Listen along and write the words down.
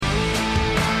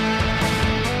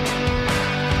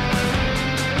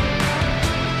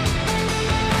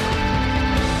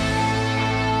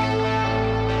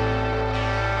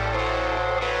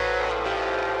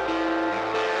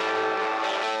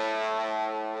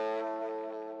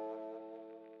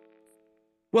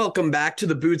Welcome back to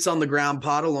the Boots on the Ground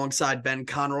pod alongside Ben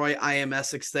Conroy. I am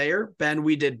Essex Thayer. Ben,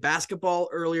 we did basketball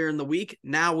earlier in the week.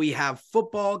 Now we have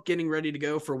football getting ready to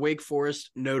go for Wake Forest,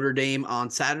 Notre Dame on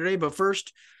Saturday. But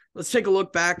first, let's take a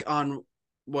look back on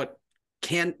what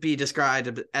can't be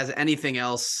described as anything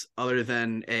else other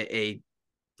than a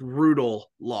brutal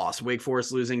loss. Wake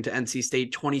Forest losing to NC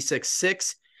State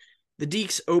 26-6. The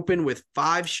Deacs open with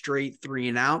 5 straight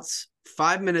 3-and-outs.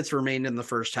 5 minutes remained in the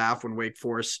first half when Wake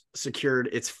Forest secured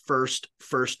its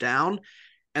first down.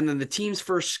 And then the team's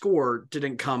first score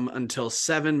didn't come until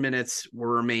 7 minutes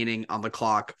were remaining on the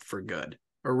clock for good.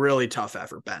 A really tough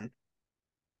effort, Ben.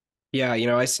 Yeah,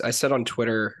 I said on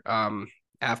Twitter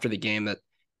after the game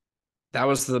that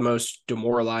was the most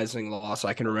demoralizing loss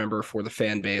I can remember for the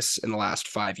fan base in the last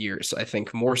 5 years. I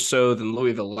think more so than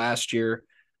Louisville last year,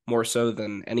 more so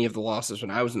than any of the losses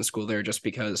when I was in school there, just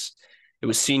because it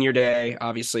was senior day,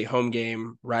 obviously home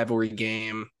game, rivalry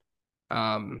game,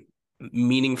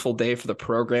 meaningful day for the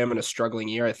program in a struggling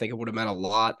year. I think it would have meant a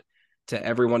lot to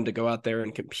everyone to go out there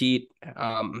and compete.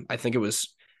 I think it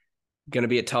was going to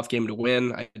be a tough game to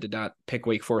win. I did not pick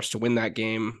Wake Forest to win that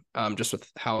game, just with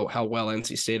how well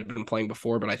NC State had been playing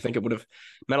before. But I think it would have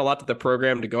meant a lot to the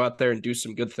program to go out there and do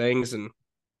some good things. And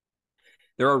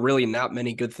there are really not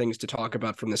many good things to talk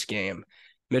about from this game.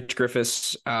 Mitch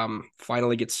Griffiths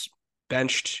finally gets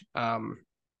benched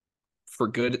for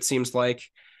good, it seems like,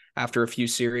 after a few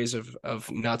series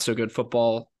of not so good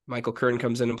football. Michael Curran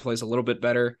comes in and plays a little bit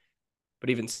better. But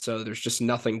even so, there's just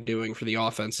nothing doing for the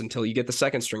offense until you get the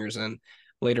second stringers in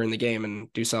later in the game.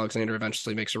 And Deuce Alexander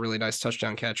eventually makes a really nice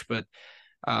touchdown catch. But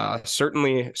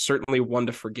certainly one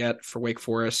to forget for Wake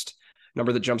Forest.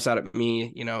 Number that jumps out at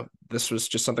me, this was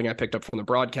just something I picked up from the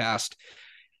broadcast.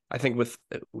 I think with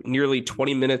nearly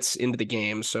 20 minutes into the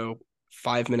game, so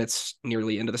 5 minutes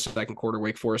nearly into the second quarter,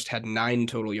 Wake Forest had 9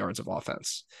 total yards of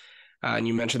offense. And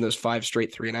you mentioned those 5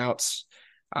 straight 3-and-outs.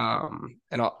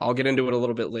 And I'll get into it a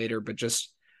little bit later, but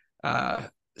just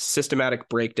systematic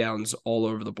breakdowns all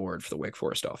over the board for the Wake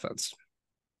Forest offense.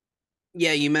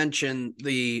 Yeah, you mentioned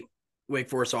the Wake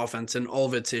Forest offense and all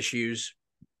of its issues.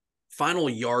 Final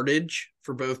yardage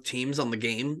for both teams on the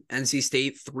game: NC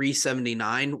State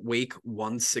 379, Wake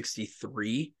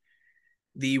 163.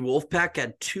 The Wolfpack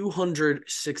had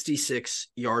 266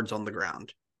 yards on the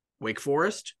ground. Wake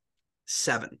Forest,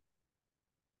 7.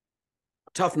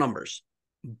 Tough numbers.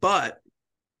 But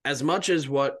as much as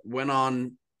what went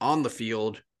on the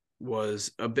field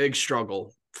was a big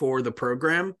struggle for the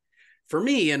program, for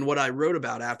me, and what I wrote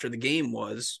about after the game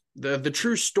was the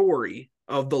true story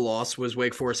of the loss was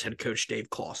Wake Forest head coach Dave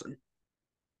Clawson.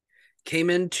 Came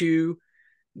into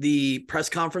the press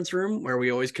conference room where we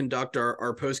always conduct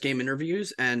our post-game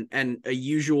interviews, and a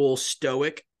usual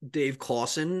stoic Dave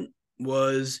Clawson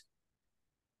was,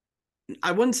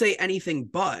 I wouldn't say anything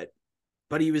but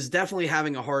he was definitely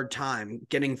having a hard time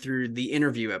getting through the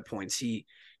interview at points. He,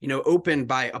 opened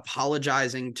by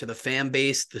apologizing to the fan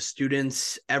base, the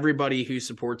students, everybody who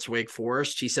supports Wake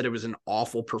Forest. He said it was an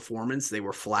awful performance. They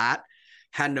were flat,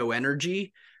 had no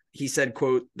energy. He said,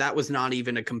 quote, "That was not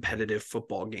even a competitive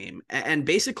football game," and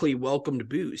basically welcomed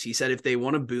boos. He said, if they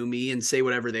want to boo me and say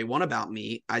whatever they want about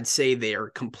me, I'd say they are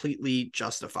completely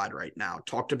justified right now.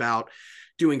 Talked about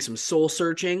doing some soul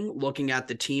searching, looking at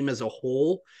the team as a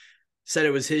whole. Said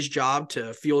it was his job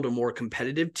to field a more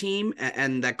competitive team,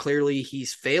 and that clearly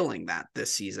he's failing that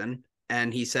this season.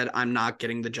 And he said, I'm not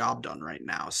getting the job done right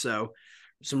now. So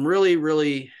some really,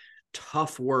 really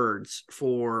tough words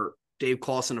for Dave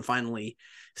Clawson to finally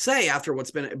say after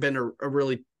what's been a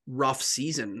really rough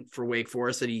season for Wake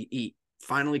Forest, that he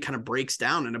finally kind of breaks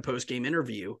down in a post-game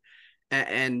interview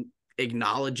and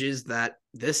acknowledges that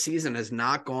this season has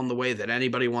not gone the way that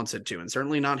anybody wants it to. And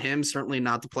certainly not him, certainly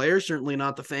not the players, certainly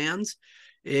not the fans.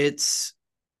 It's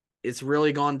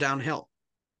really gone downhill.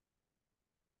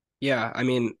 Yeah, I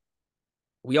mean,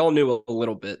 we all knew a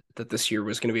little bit that this year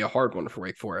was going to be a hard one for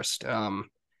Wake Forest.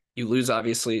 You lose,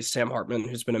 obviously, Sam Hartman,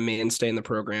 who's been a mainstay in the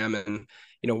program and,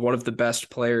 one of the best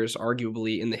players,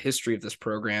 arguably, in the history of this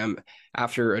program,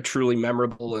 after a truly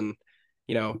memorable and,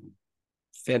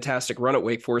 fantastic run at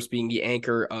Wake Forest, being the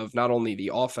anchor of not only the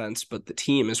offense, but the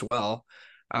team as well.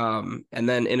 And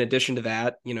then in addition to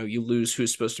that, you lose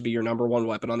who's supposed to be your number one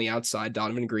weapon on the outside,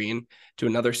 Donovan Green, to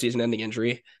another season-ending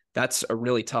injury. That's a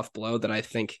really tough blow that I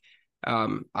think,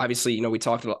 obviously, we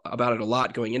talked about it a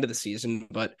lot going into the season,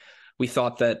 but we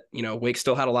thought that, Wake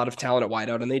still had a lot of talent at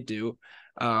wideout, and they do.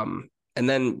 And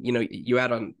then, you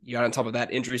add on top of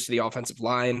that injuries to the offensive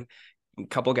line. A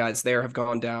couple guys there have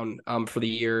gone down for the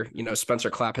year. Spencer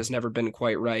Clapp has never been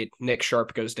quite right. Nick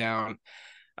Sharp goes down.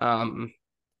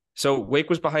 So Wake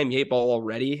was behind the 8 ball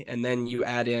already, and then you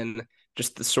add in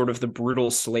just the sort of the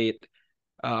brutal slate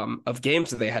of games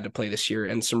that they had to play this year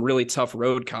and some really tough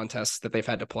road contests that they've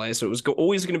had to play. So it was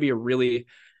always going to be a really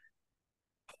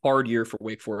hard year for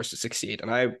Wake Forest to succeed.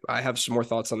 And I have some more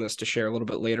thoughts on this to share a little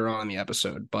bit later on in the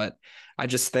episode, but I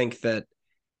just think that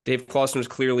Dave Clawson was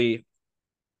clearly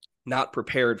not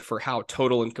prepared for how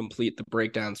total and complete the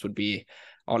breakdowns would be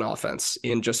on offense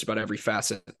in just about every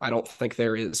facet. I don't think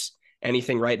there is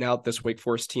anything right now that this Wake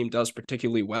Forest team does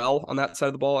particularly well on that side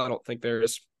of the ball. I don't think there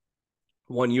is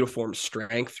one uniform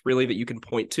strength really that you can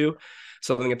point to,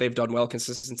 something that they've done well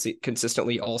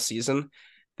consistently all season.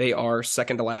 They are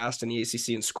second to last in the ACC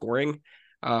in scoring.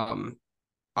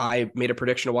 I made a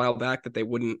prediction a while back that they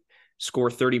wouldn't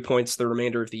score 30 points the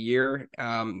remainder of the year.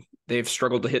 They've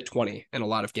struggled to hit 20 in a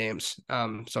lot of games.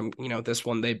 This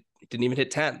one, they didn't even hit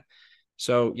 10.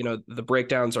 So, the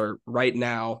breakdowns are right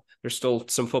now, there's still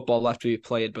some football left to be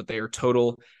played, but they are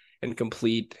total and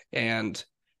complete and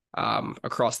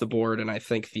across the board. And I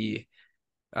think there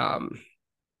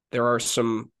are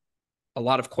a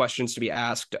lot of questions to be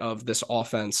asked of this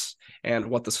offense and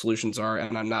what the solutions are.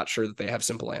 And I'm not sure that they have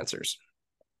simple answers.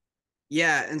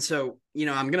 Yeah. And so,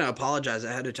 I'm going to apologize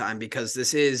ahead of time because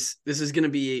this is going to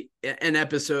be an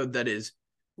episode that is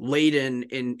laden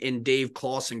in Dave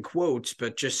Clawson quotes,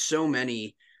 but just so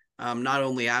many, not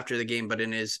only after the game, but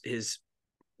in his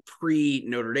pre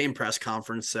Notre Dame press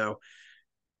conference. So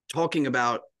talking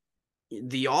about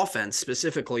the offense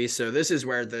specifically. So this is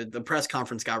where the press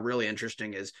conference got really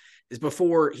interesting is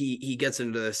before he gets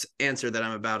into this answer that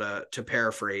I'm about to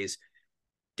paraphrase.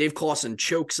 Dave Clawson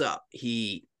chokes up.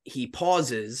 He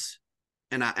pauses,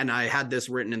 and I had this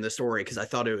written in the story because I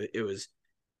thought it was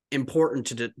important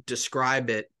to describe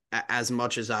it as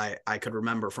much as I could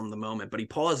remember from the moment. But he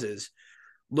pauses,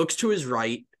 looks to his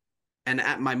right, and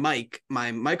at my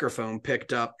microphone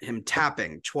picked up him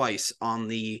tapping twice on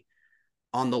the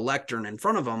lectern in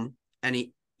front of him, and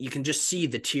you can just see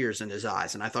the tears in his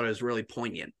eyes, and I thought it was really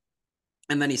poignant.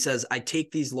 And then he says, "I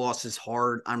take these losses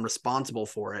hard. I'm responsible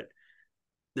for it.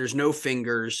 There's no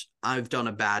fingers. I've done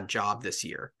a bad job this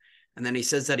year." And then he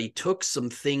says that he took some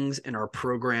things in our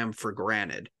program for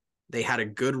granted. They had a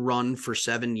good run for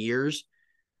 7 years.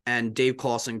 And Dave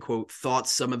Clawson, quote, thought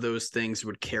some of those things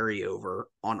would carry over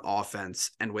on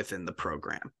offense and within the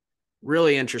program.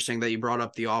 Really interesting that you brought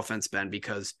up the offense, Ben,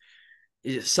 because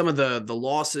some of the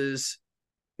losses,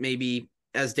 maybe,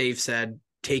 as Dave said,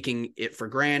 taking it for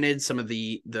granted, some of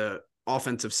the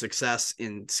offensive success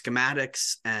in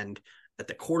schematics and at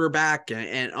the quarterback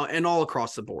and all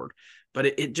across the board. But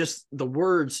it just, the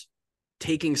words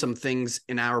taking some things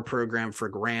in our program for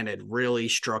granted really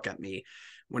struck at me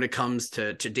when it comes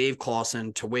to Dave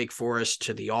Clawson, to Wake Forest,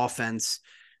 to the offense.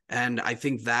 And I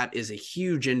think that is a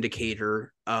huge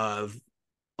indicator of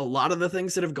a lot of the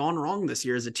things that have gone wrong this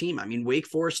year as a team. I mean, Wake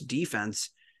Forest defense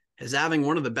is having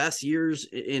one of the best years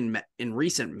in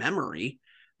recent memory.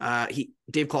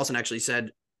 Dave Clawson actually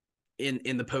said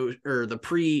in the post or the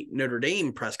pre Notre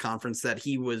Dame press conference that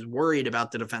he was worried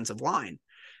about the defensive line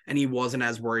and he wasn't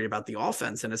as worried about the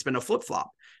offense. And it's been a flip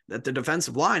flop that the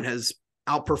defensive line has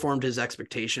outperformed his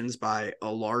expectations by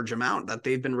a large amount, that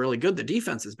they've been really good. The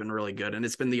defense has been really good. And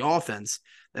it's been the offense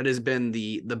that has been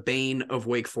the bane of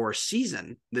Wake Forest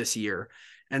season this year.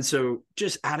 And so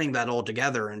just adding that all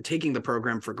together and taking the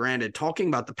program for granted, talking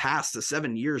about the past, the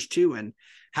 7 years too, and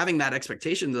having that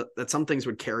expectation that some things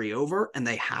would carry over and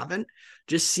they haven't,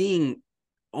 just seeing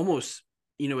almost,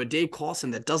 a Dave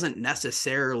Clawson that doesn't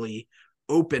necessarily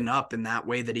open up in that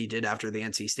way that he did after the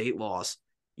NC State loss.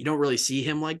 You don't really see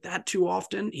him like that too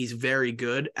often. He's very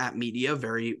good at media,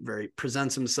 very, very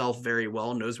presents himself very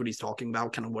well, knows what he's talking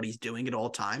about, kind of what he's doing at all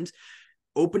times.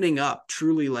 Opening up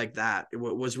truly like that, it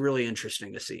was really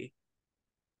interesting to see.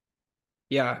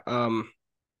 Yeah.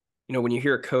 When you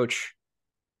hear a coach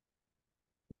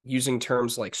using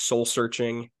terms like soul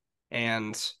searching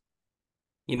and,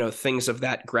 things of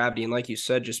that gravity, and like you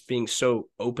said, just being so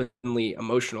openly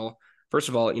emotional. First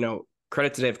of all,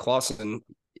 credit to Dave Clawson.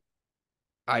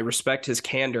 I respect his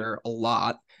candor a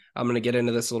lot. I'm going to get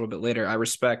into this a little bit later. I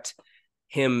respect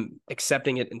him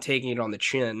accepting it and taking it on the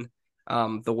chin,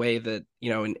 the way that,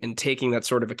 and taking that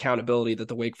sort of accountability that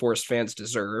the Wake Forest fans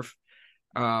deserve.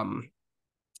 I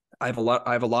have a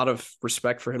lot of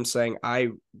respect for him saying, I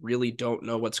really don't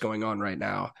know what's going on right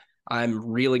now.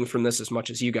 I'm reeling from this as much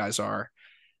as you guys are.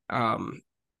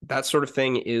 That sort of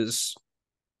thing is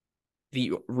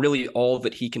really all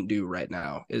that he can do right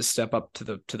now is step up to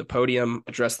the podium,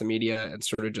 address the media, and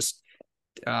sort of just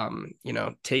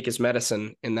take his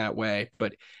medicine in that way.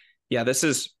 But yeah, this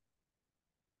is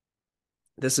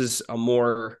a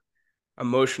more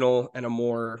emotional and a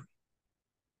more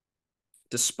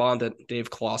despondent Dave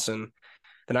Clawson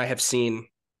than I have seen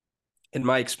in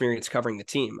my experience covering the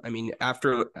team. I mean,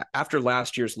 after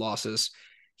last year's losses,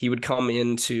 he would come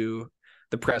into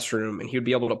the press room and he would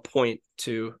be able to point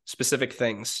to specific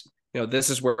things. This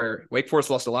is where Wake Forest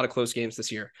lost a lot of close games this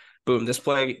year. Boom,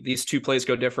 these two plays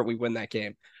go different. We win that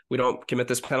game. We don't commit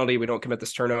this penalty. We don't commit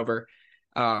this turnover.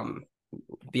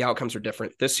 The outcomes are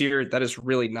different. This year, that is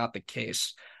really not the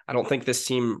case. I don't think this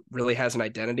team really has an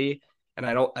identity, and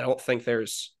I don't think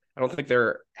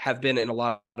there have been in a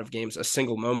lot of games a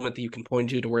single moment that you can point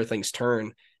to where things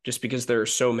turn, just because there are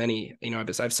so many,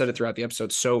 I've said it throughout the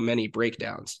episode, so many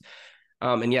breakdowns.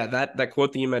 And yeah, that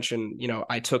quote that you mentioned,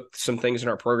 I took some things in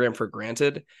our program for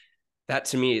granted. That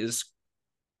to me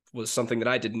was something that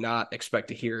I did not expect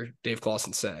to hear Dave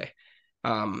Clawson say.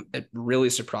 It really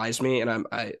surprised me, and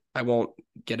I won't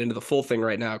get into the full thing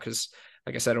right now because,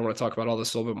 like I said, I want to talk about all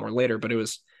this a little bit more later. But it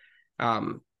was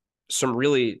some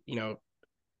really,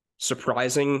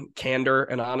 surprising candor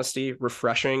and honesty,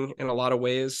 refreshing in a lot of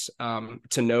ways,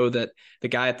 to know that the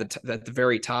guy at the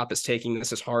very top is taking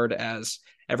this as hard as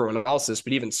everyone else is.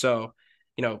 But even so,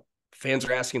 fans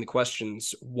are asking the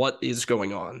questions: what is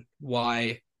going on?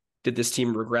 Why did this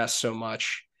team regress so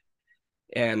much?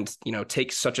 And,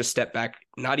 take such a step back,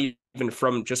 not even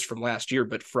from last year,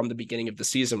 but from the beginning of the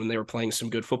season when they were playing some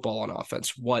good football on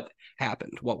offense. What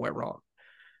happened? What went wrong?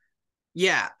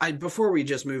 Yeah, before we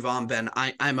just move on, Ben,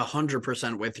 I'm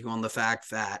 100% with you on the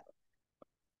fact that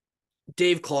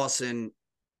Dave Clawson,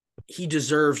 he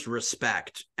deserves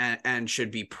respect and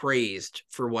should be praised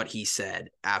for what he said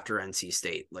after NC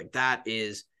State. Like, that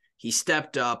is, he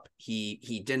stepped up.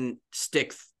 He didn't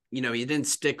stick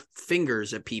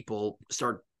fingers at people,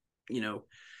 start,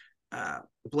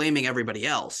 blaming everybody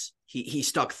else. He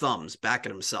stuck thumbs back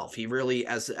at himself. He really,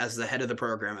 as the head of the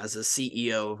program, as the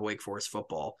CEO of Wake Forest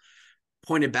football,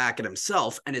 pointed back at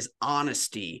himself, and his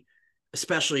honesty,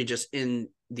 especially just in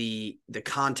the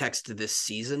context of this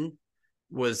season,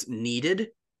 was needed.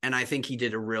 And I think he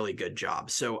did a really good job.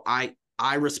 So I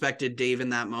respected Dave in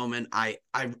that moment. I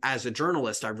as a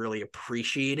journalist, I really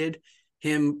appreciated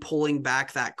him pulling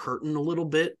back that curtain a little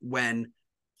bit, when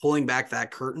pulling back that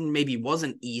curtain maybe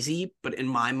wasn't easy, but in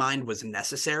my mind was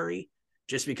necessary,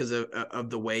 just because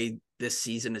of the way this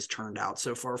season has turned out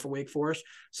so far for Wake Forest.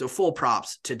 So full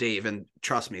props to Dave, and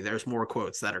trust me, there's more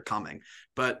quotes that are coming.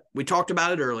 But we talked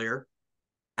about it earlier.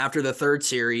 After the third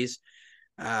series,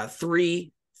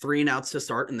 three and outs to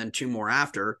start, and then two more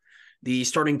after, the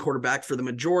starting quarterback for the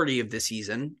majority of the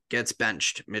season gets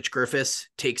benched. Mitch Griffiths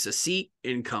takes a seat.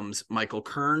 In comes Michael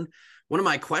Kern. One of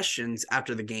my questions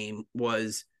after the game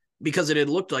was, because it had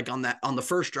looked like on the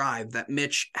first drive that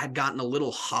Mitch had gotten a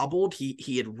little hobbled.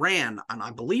 He had ran on,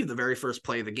 I believe, the very first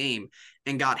play of the game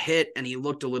and got hit, and he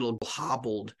looked a little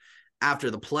hobbled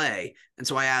after the play. And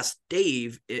so I asked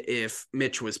Dave if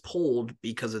Mitch was pulled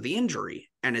because of the injury.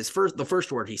 And the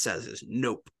first word he says is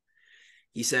nope.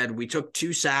 He said, we took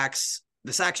 2 sacks.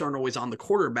 The sacks aren't always on the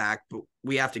quarterback, but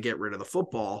we have to get rid of the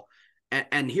football.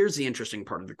 And here's the interesting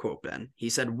part of the quote, Ben. He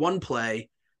said one play,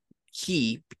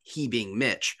 he being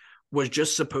Mitch, was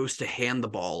just supposed to hand the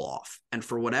ball off. And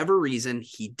for whatever reason,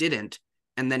 he didn't.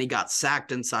 And then he got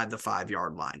sacked inside the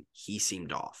 5-yard line. He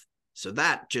seemed off. So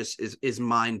that just is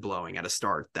mind-blowing at a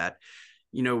start, that,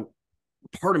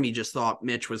 part of me just thought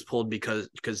Mitch was pulled because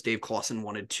Dave Clawson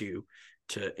wanted to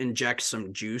inject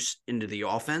some juice into the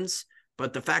offense.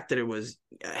 But the fact that it was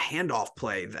a handoff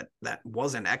play that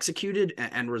wasn't executed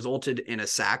and resulted in a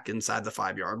sack inside the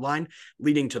 5-yard line,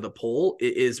 leading to the pull,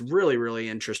 is really, really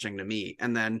interesting to me.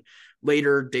 And then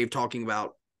later, Dave talking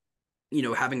about,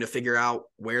 having to figure out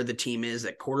where the team is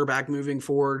at quarterback moving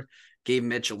forward, gave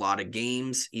Mitch a lot of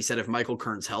games. He said, if Michael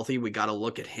Kern's healthy, we got to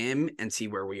look at him and see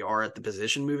where we are at the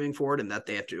position moving forward, and that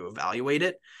they have to evaluate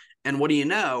it. And what do you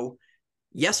know?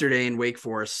 Yesterday in Wake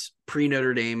Forest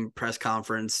pre-Notre Dame press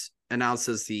conference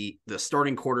announces the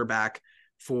starting quarterback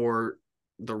for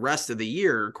the rest of the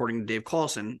year, according to Dave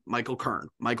Clawson, Michael Kern.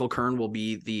 Michael Kern will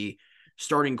be the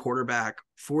starting quarterback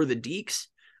for the Deacs.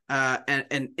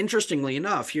 And interestingly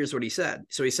enough, here's what he said.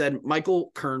 So he said,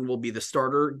 Michael Kern will be the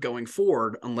starter going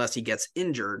forward unless he gets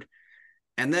injured.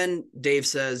 And then Dave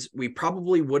says, we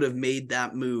probably would have made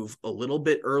that move a little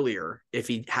bit earlier if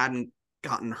he hadn't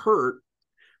gotten hurt.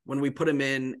 When we put him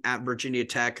in at Virginia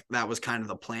Tech, that was kind of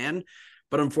the plan.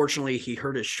 But unfortunately, he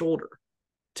hurt his shoulder.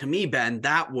 To me, Ben,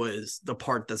 that was the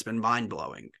part that's been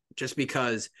mind-blowing, just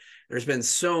because there's been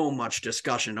so much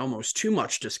discussion, almost too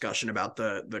much discussion, about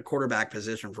the quarterback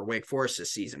position for Wake Forest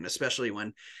this season, especially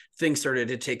when things started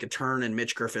to take a turn and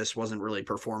Mitch Griffiths wasn't really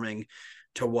performing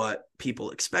to what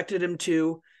people expected him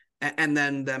to. And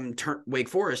then Wake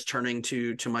Forest turning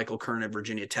to Michael Kern at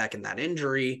Virginia Tech and that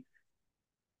injury.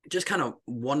 just kind of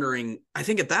wondering, I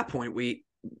think at that point,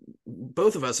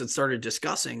 both of us had started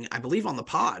discussing, I believe on the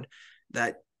pod,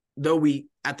 that though we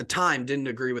at the time didn't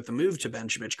agree with the move to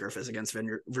bench Mitch Griffis against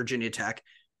Virginia Tech,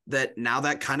 that now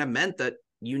that kind of meant that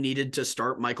you needed to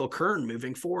start Michael Kern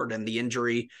moving forward, and the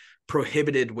injury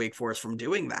prohibited Wake Forest from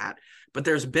doing that. But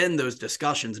there's been those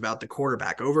discussions about the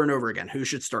quarterback over and over again. Who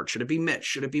should start? Should it be Mitch?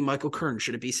 Should it be Michael Kern?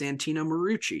 Should it be Santino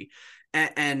Marucci?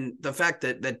 And the fact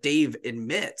that Dave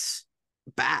admits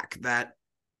back that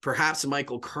perhaps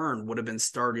Michael Kern would have been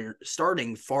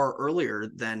starting far earlier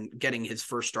than getting his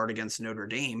first start against Notre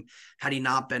Dame had he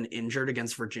not been injured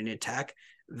against Virginia Tech.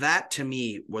 That to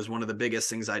me was one of the biggest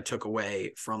things I took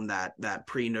away from that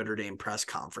pre-Notre Dame press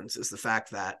conference, is the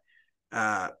fact that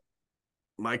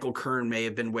Michael Kern may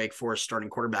have been Wake Forest starting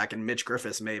quarterback and Mitch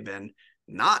Griffis may have been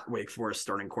not Wake Forest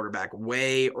starting quarterback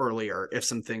way earlier if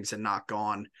some things had not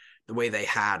gone the way they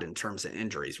had in terms of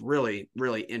injuries. Really,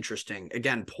 really interesting.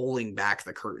 Again, pulling back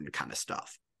the curtain kind of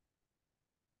stuff.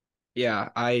 Yeah,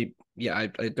 I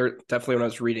definitely, when I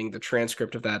was reading the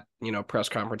transcript of that, press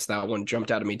conference, that one jumped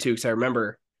out at me too, because I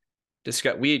remember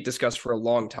we discussed for a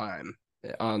long time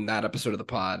on that episode of the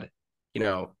pod,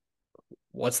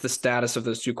 what's the status of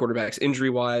those two quarterbacks injury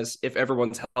wise? If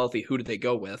everyone's healthy, who do they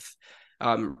go with?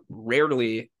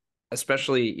 Rarely,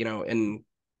 especially,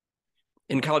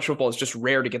 in college football, it's just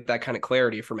rare to get that kind of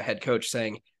clarity from a head coach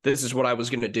saying, this is what I was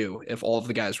going to do if all of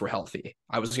the guys were healthy.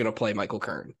 I was going to play Michael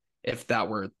Kern if that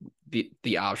were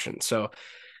the option. So it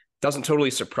doesn't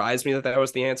totally surprise me that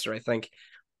was the answer. I think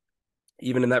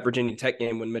even in that Virginia Tech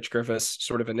game when Mitch Griffis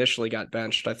sort of initially got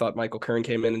benched, I thought Michael Kern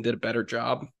came in and did a better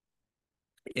job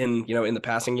in the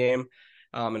passing game.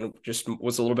 And just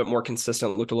was a little bit more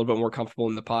consistent, looked a little bit more comfortable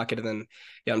in the pocket. And then,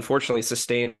 unfortunately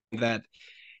sustained that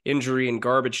injury in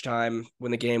garbage time when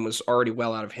the game was already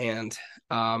well out of hand.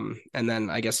 And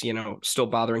then I guess, still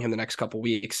bothering him the next couple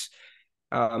weeks.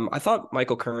 I thought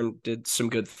Michael Kern did some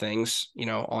good things,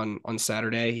 on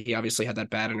Saturday. He obviously had that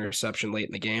bad interception late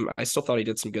in the game. I still thought he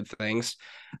did some good things.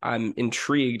 I'm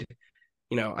intrigued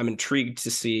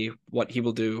to see what he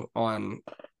will do on,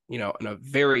 in a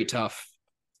very tough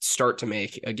start to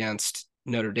make against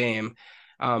Notre Dame.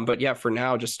 But yeah, for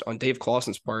now, just on Dave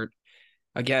Clawson's part,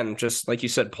 again, just like you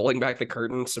said, pulling back the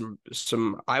curtain,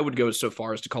 some I would go so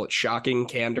far as to call it shocking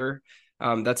candor.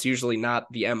 That's usually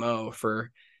not the MO for,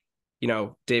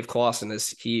 Dave Clawson. Is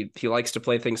he likes to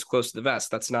play things close to the vest.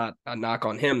 That's not a knock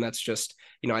on him. That's just,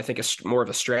 I think more of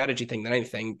a strategy thing than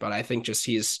anything. But I think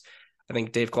I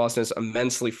think Dave Clawson is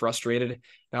immensely frustrated,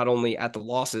 not only at the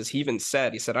losses. He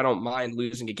said, I don't mind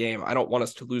losing a game. I don't want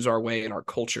us to lose our way in our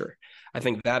culture. I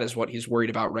think that is what he's worried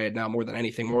about right now more than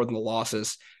anything, more than the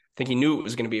losses. I think he knew it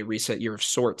was going to be a reset year of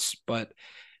sorts, but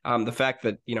the fact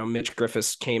that, Mitch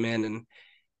Griffis came in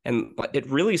and it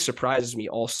really surprises me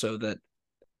also that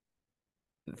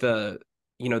the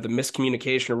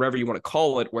miscommunication, or whatever you want to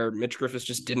call it, where Mitch Griffis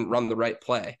just didn't run the right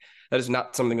play. That is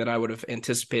not something that I would have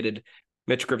anticipated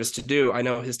Mitch Griffis to do. I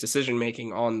know his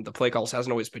decision-making on the play calls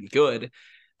hasn't always been good,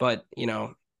 but,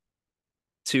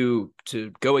 to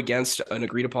go against an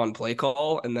agreed upon play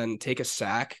call and then take a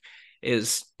sack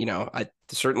is,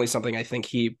 certainly something I think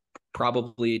he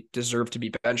probably deserved to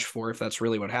be benched for if that's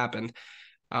really what happened.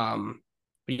 But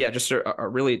yeah, just a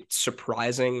really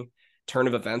surprising turn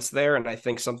of events there. And I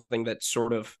think something that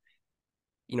sort of,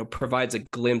 provides a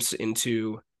glimpse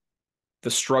into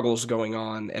the struggles going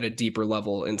on at a deeper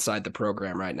level inside the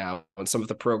program right now. And some of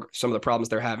the problems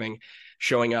they're having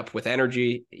showing up with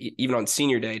energy, even on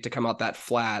senior day, to come out that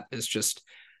flat is just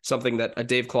something that a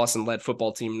Dave Clawson-led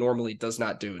football team normally does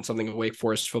not do, and something a Wake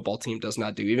Forest football team does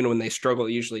not do. Even when they struggle,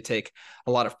 they usually take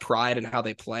a lot of pride in how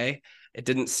they play. It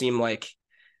didn't seem like,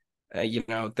 they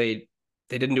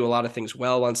didn't do a lot of things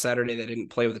well on Saturday. They didn't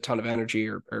play with a ton of energy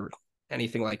or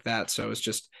anything like that. So it's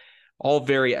just all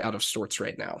very out of sorts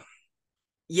right now.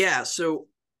 Yeah. So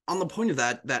on the point of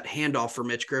that handoff for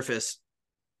Mitch Griffis,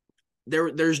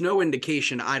 there's no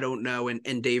indication. I don't know.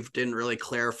 And Dave didn't really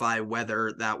clarify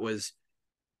whether that was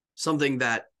something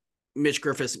that Mitch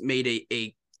Griffis made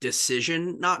a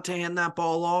decision not to hand that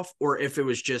ball off, or if it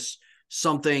was just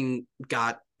something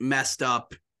got messed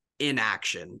up in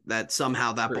action, that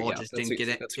somehow that ball just didn't get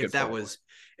it. If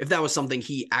that was something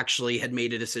he actually had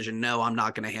made a decision, no, I'm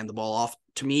not going to hand the ball off.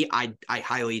 To me, I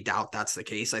highly doubt that's the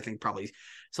case. I think probably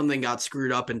something got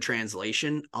screwed up in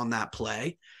translation on that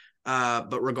play.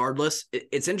 But regardless,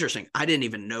 it's interesting. I didn't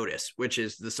even notice, which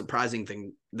is the surprising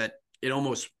thing, that it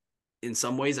almost, in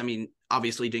some ways, I mean,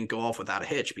 obviously didn't go off without a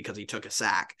hitch because he took a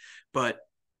sack, but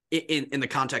in the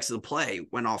context of the play,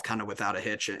 went off kind of without a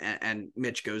hitch, and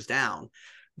Mitch goes down.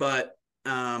 But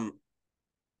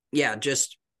yeah,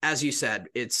 just as you said,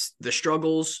 it's the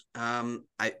struggles.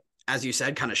 As you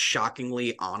said, kind of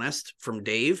shockingly honest from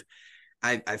Dave.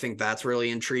 I think that's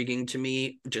really intriguing to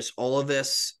me. Just all of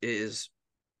this is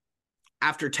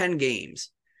after 10 games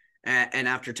and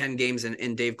after 10 games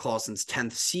in Dave Clawson's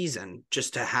 10th season,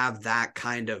 just to have that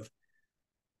kind of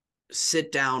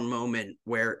sit down moment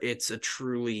where it's a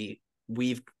truly,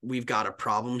 we've got a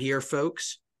problem here,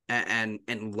 folks, and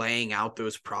laying out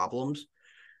those problems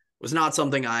was not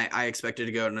something I expected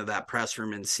to go into that press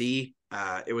room and see.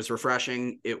 It was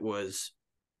refreshing. It was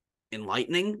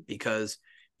enlightening because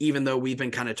even though we've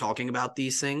been kind of talking about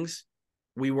these things,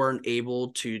 we weren't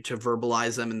able to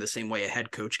verbalize them in the same way a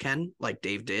head coach can, like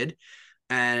Dave did.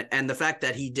 And the fact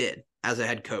that he did, as a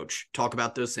head coach, talk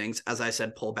about those things, as I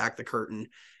said, pull back the curtain,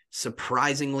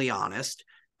 surprisingly honest.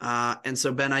 And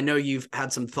so, Ben, I know you've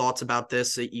had some thoughts about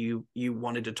this that you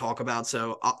wanted to talk about,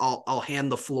 so I'll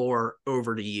hand the floor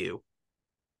over to you.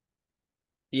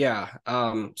 Yeah.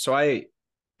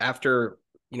 After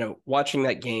watching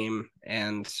that game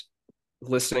and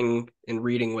listening and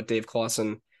reading what Dave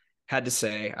Clawson had to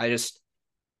say,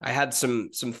 I had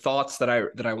some thoughts that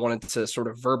I wanted to sort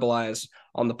of verbalize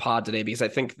on the pod today, because I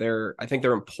think they're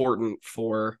important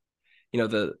for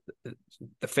the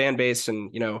fan base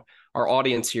and our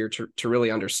audience here to really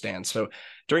understand. So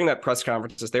during that press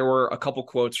conferences, there were a couple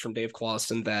quotes from Dave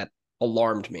Clawson that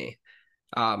alarmed me,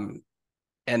 and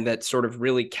that sort of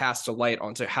really cast a light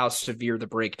onto how severe the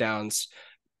breakdowns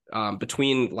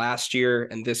between last year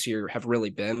and this year have really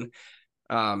been.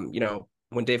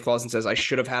 When Dave Clawson says, I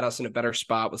should have had us in a better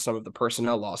spot with some of the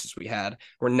personnel losses we had,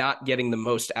 we're not getting the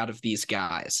most out of these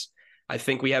guys. I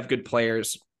think we have good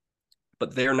players,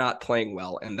 but they're not playing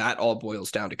well. And that all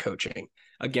boils down to coaching.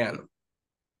 Again,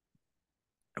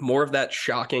 more of that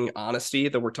shocking honesty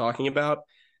that we're talking about.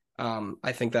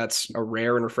 I think that's a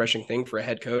rare and refreshing thing for a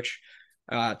head coach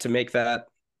to make that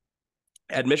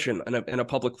admission in a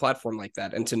public platform like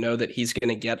that, and to know that he's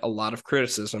going to get a lot of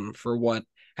criticism for what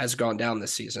has gone down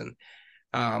this season.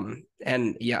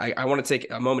 And yeah, I want to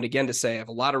take a moment again to say I have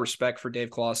a lot of respect for Dave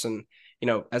Clawson.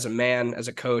 As a man, as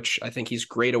a coach, I think he's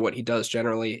great at what he does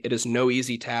generally. It is no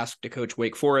easy task to coach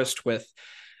Wake Forest with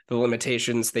the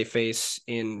limitations they face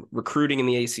in recruiting in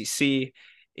the ACC,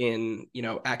 in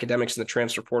academics in the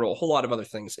transfer portal, a whole lot of other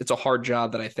things. It's a hard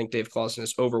job that I think Dave Clawson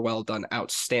is done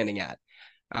outstanding at.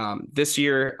 This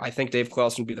year, I think Dave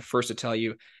Clawson would be the first to tell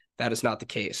you that is not the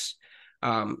case.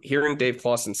 Hearing Dave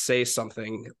Clawson say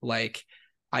something like,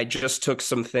 I just took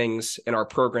some things in our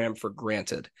program for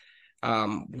granted.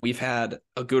 We've had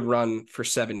a good run for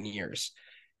 7 years.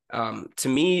 To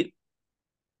me,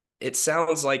 it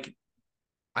sounds like,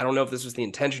 I don't know if this was the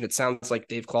intention. It sounds like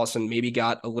Dave Clawson maybe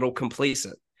got a little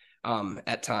complacent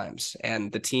at times,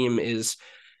 and the team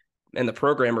and the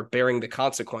program are bearing the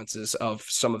consequences of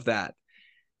some of that.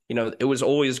 It was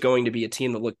always going to be a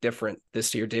team that looked different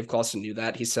this year. Dave Clawson knew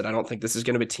that. He said, I don't think this is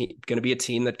going to be a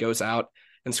team that goes out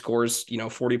and scores,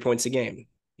 40 points a game.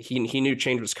 He knew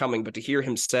change was coming, but to hear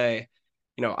him say,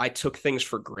 I took things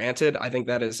for granted, I think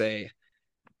that is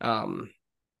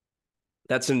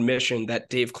that's an admission that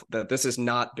this has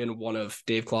not been one of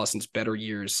Dave Clawson's better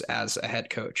years as a head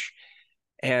coach.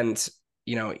 And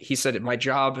he said, my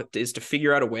job is to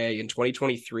figure out a way in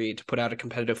 2023 to put out a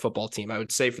competitive football team. I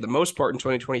would say for the most part in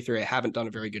 2023, I haven't done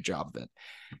a very good job of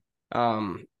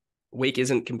it. Wake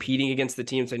isn't competing against the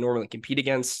teams they normally compete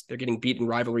against. They're getting beat in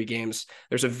rivalry games.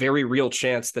 There's a very real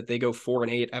chance that they go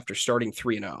 4-8 after starting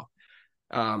 3-0,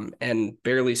 and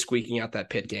barely squeaking out that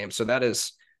Pitt game. So that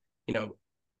is,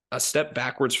 a step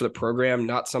backwards for the program,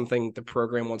 not something the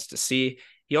program wants to see.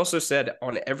 He also said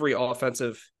on every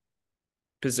offensive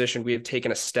position, we have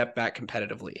taken a step back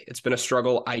competitively. It's been a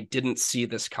struggle. I didn't see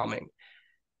this coming.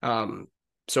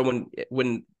 So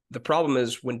when the problem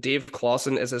is when Dave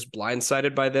Clawson is as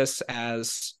blindsided by this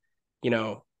as,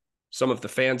 some of the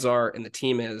fans are and the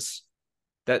team is,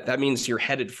 that means you're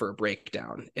headed for a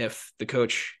breakdown if the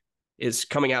coach is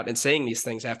coming out and saying these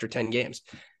things after 10 games.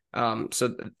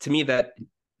 So to me, that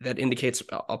indicates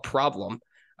a problem.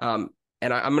 And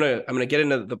I'm gonna get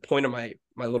into the point of my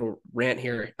little rant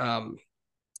here.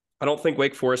 I don't think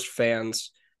Wake Forest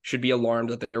fans should be alarmed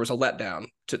that there was a letdown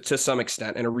to some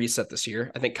extent and a reset this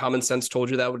year. I think common sense told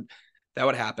you that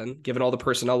would happen, given all the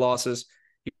personnel losses.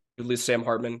 You lose Sam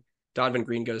Hartman, Donovan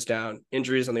Green goes down,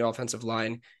 injuries on the offensive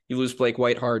line. You lose Blake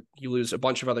Whiteheart, you lose a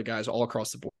bunch of other guys all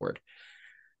across the board.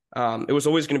 It was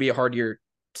always going to be a hard year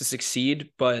to succeed,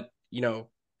 but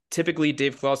typically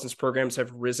Dave Clawson's programs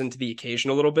have risen to the occasion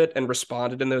a little bit and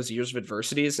responded in those years of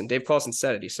adversities. And Dave Clawson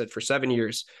said it. He said, for 7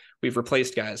 years, we've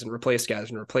replaced guys and replaced guys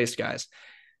and replaced guys.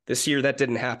 This year, that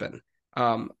didn't happen.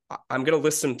 I'm going to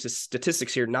list some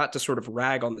statistics here, not to sort of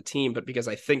rag on the team, but because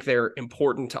I think they're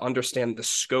important to understand the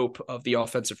scope of the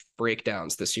offensive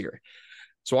breakdowns this year.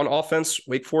 So on offense,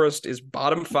 Wake Forest is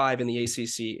bottom 5 in the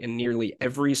ACC in nearly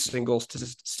every single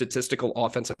statistical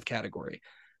offensive category.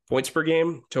 Points per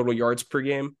game, total yards per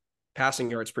game,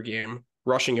 passing yards per game,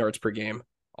 rushing yards per game,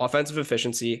 offensive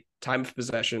efficiency, time of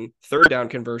possession, third down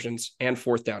conversions, and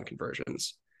fourth down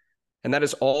conversions. And that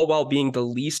is all while being the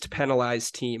least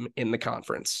penalized team in the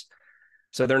conference.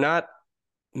 So they're not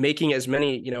making as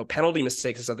many, penalty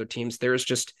mistakes as other teams. There's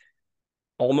just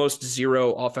almost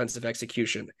zero offensive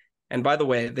execution. And by the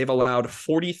way, they've allowed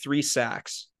 43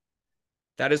 sacks.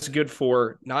 That is good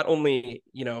for not only,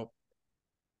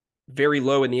 very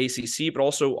low in the ACC, but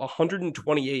also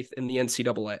 128th in the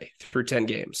NCAA through 10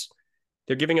 games.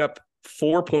 They're giving up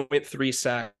 4.3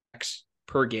 sacks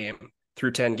per game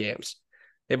through 10 games.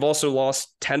 They've also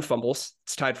lost 10 fumbles.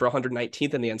 It's tied for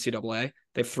 119th in the NCAA.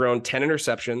 They've thrown 10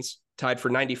 interceptions, tied for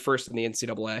 91st in the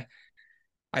NCAA.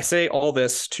 I say all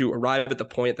this to arrive at the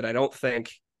point that I don't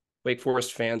think Wake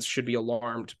Forest fans should be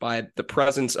alarmed by the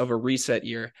presence of a reset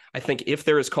year. I think if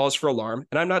there is cause for alarm,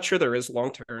 and I'm not sure there is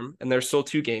long-term, and there's still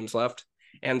 2 games left,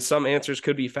 and some answers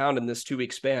could be found in this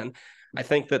 2-week span, I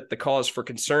think that the cause for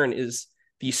concern is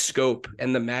the scope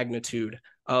and the magnitude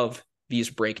of these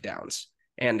breakdowns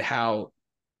and how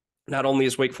not only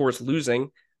is Wake Forest losing,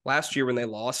 last year when they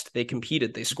lost, they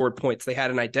competed, they scored points, they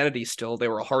had an identity still, they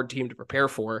were a hard team to prepare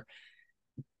for.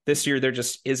 This year, there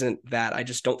just isn't that. I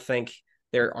just don't think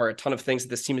there are a ton of things that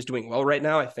this team is doing well right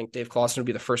now. I think Dave Clawson would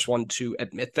be the first one to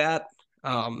admit that.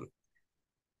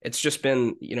 It's just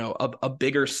been, a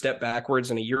bigger step backwards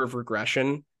in a year of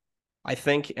regression, I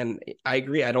think. And I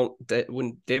agree.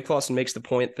 When Dave Clawson makes the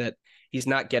point that he's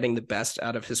not getting the best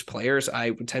out of his players,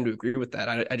 I would tend to agree with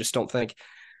that. I just don't think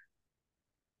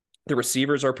the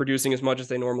receivers are producing as much as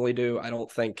they normally do. I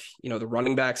don't think, the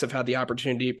running backs have had the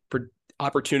opportunity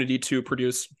to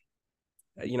produce,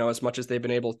 as much as they've been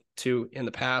able to in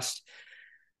the past.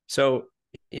 So,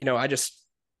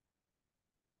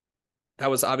 that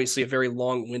was obviously a very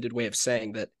long-winded way of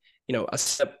saying that,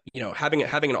 having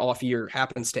an off year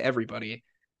happens to everybody,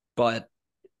 but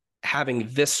having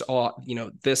this,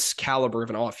 this caliber of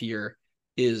an off year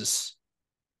is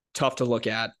tough to look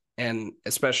at. And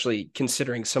especially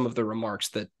considering some of the remarks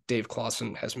that Dave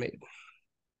Clawson has made.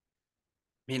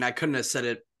 I mean, I couldn't have said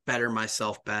it better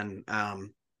myself, Ben.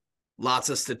 Lots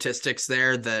of statistics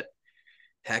there that,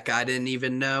 heck, I didn't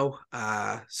even know.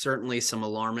 Certainly some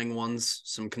alarming ones,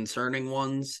 some concerning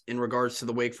ones in regards to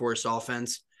the Wake Forest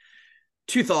offense.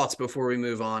 2 thoughts before we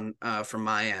move on from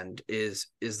my end is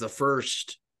the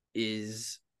first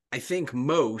is I think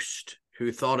most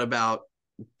who thought about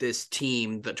this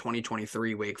team, the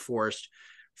 2023 Wake Forest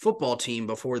football team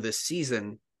before this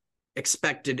season,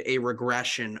 expected a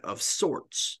regression of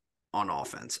sorts on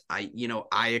offense. I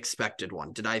expected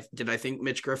one. Did I think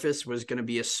Mitch Griffiths was going to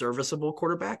be a serviceable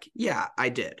quarterback? Yeah, I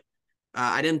did.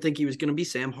 I didn't think he was going to be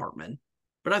Sam Hartman,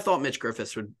 but I thought Mitch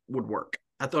Griffiths would work.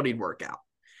 I thought he'd work out.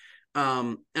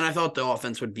 And I thought the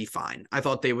offense would be fine. I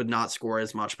thought they would not score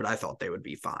as much, but I thought they would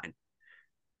be fine.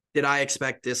 Did I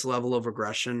expect this level of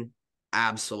regression?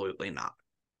 Absolutely not.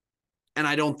 And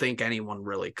I don't think anyone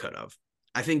really could have.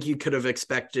 I think you could have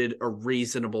expected a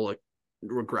reasonable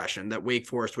regression, that Wake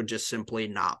Forest would just simply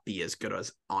not be as good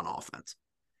as on offense.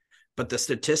 But the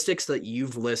statistics that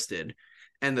you've listed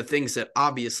and the things that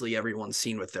obviously everyone's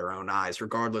seen with their own eyes,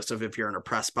 regardless of if you're in a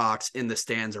press box, in the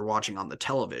stands, or watching on the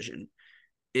television,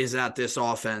 is that this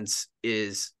offense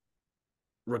is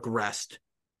regressed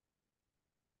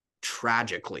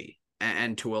tragically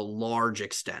and to a large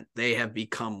extent. They have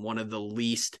become one of the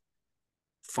least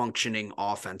functioning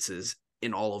offenses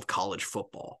in all of college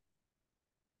football.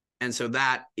 And so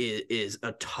that is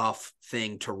a tough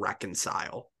thing to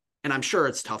reconcile. And I'm sure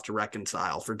it's tough to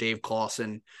reconcile for Dave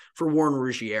Clawson, for Warren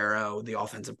Ruggiero, the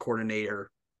offensive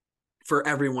coordinator, for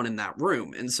everyone in that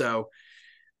room. And so,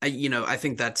 I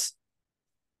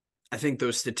think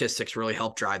those statistics really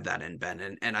help drive that in,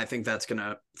 Ben. And I think that's going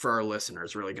to, for our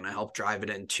listeners, really going to help drive it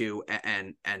in too,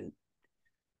 and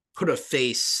put a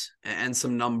face and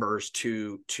some numbers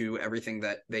to everything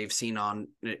that they've seen on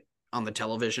the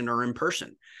television or in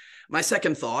person. My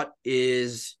second thought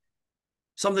is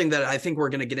something that I think we're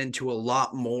going to get into a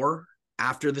lot more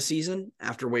after the season,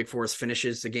 after Wake Forest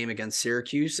finishes the game against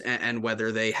Syracuse, and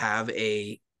whether they have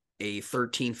a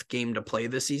 13th game to play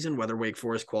this season, whether Wake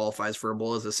Forest qualifies for a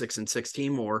bowl as a 6-6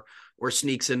 team or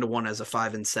sneaks into one as a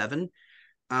 5-7,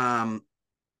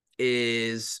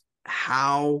 is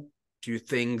how do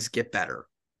things get better,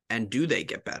 and do they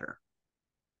get better?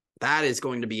 That is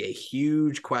going to be a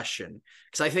huge question,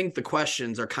 because I think the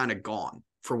questions are kind of gone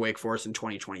for Wake Forest in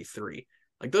 2023.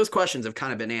 Like, those questions have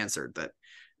kind of been answered, that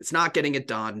it's not getting it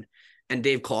done. And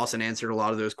Dave Clawson answered a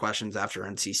lot of those questions after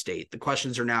NC State. The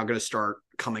questions are now going to start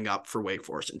coming up for Wake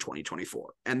Forest in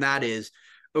 2024. And that is,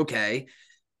 okay,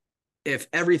 if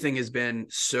everything has been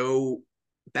so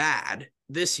bad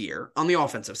this year on the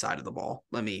offensive side of the ball,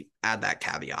 let me add that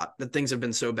caveat, that things have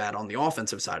been so bad on the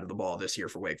offensive side of the ball this year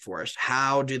for Wake Forest.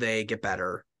 How do they get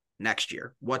better next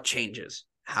year? What changes?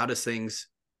 How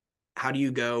do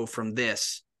you go from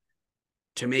this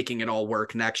to making it all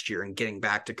work next year and getting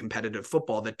back to competitive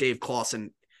football that Dave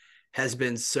Clawson has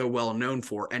been so well known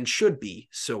for and should be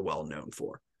so well known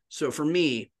for? So for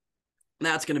me,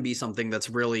 that's going to be something that's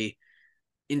really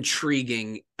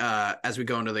intriguing as we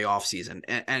go into the offseason.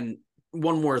 And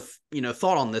one more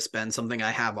thought on this, Ben, something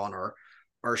I have on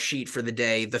our sheet for the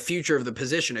day, the future of the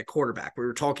position at quarterback. We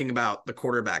were talking about the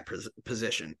quarterback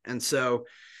position. And so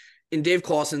in Dave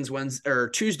Clawson's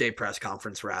Tuesday press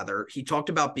conference, he talked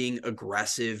about being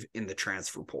aggressive in the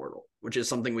transfer portal, which is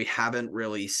something we haven't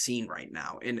really seen right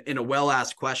now. In a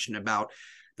well-asked question about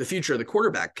the future of the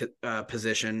quarterback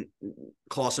position,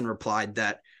 Clawson replied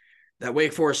that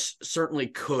Wake Forest certainly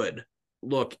could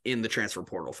look in the transfer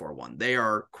portal for one. They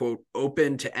are, quote,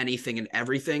 open to anything and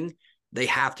everything. They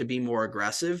have to be more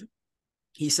aggressive.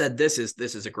 He said, this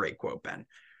is a great quote, Ben.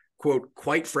 Quote,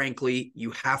 quite frankly,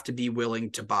 you have to be willing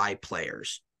to buy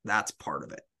players. That's part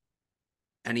of it.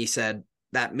 And he said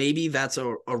that maybe that's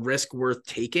a risk worth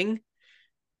taking,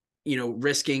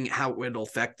 risking how it'll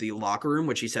affect the locker room,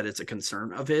 which he said it's a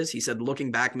concern of his. He said, looking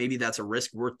back, maybe that's a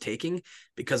risk worth taking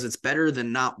because it's better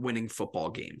than not winning football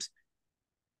games.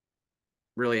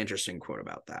 Really interesting quote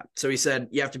about that. So he said,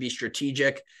 you have to be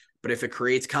strategic, but if it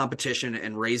creates competition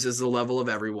and raises the level of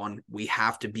everyone, we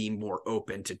have to be more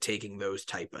open to taking those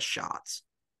type of shots.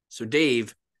 So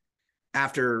Dave,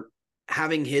 after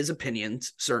having his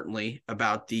opinions, certainly,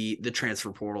 about the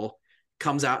transfer portal,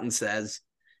 comes out and says,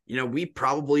 we're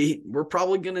probably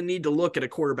going to need to look at a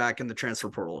quarterback in the transfer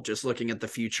portal, just looking at the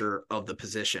future of the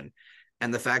position.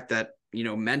 And the fact that,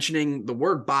 mentioning the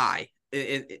word buy,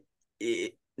 it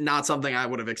not something I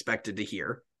would have expected to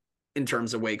hear in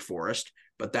terms of Wake Forest,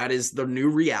 but that is the new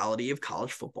reality of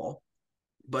college football.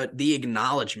 But the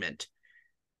acknowledgement,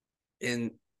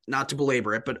 in not to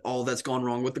belabor it, but all that's gone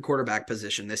wrong with the quarterback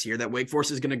position this year, that Wake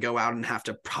Forest is going to go out and have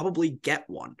to probably get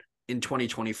one in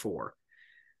 2024.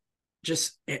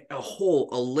 Just a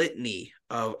litany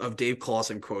of Dave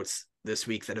Clawson quotes this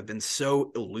week that have been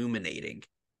so illuminating.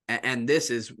 And this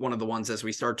is one of the ones, as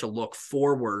we start to look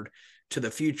forward to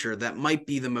the future, that might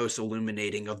be the most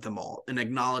illuminating of them all. An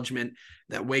acknowledgement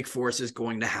that Wake Forest is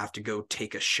going to have to go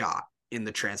take a shot in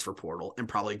the transfer portal and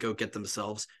probably go get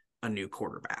themselves a new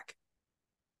quarterback.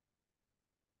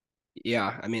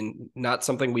 Yeah, I mean, not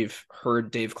something we've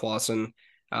heard Dave Clawson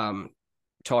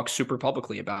talk super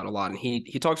publicly about a lot. And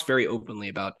he talks very openly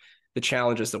about the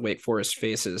challenges that Wake Forest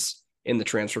faces in the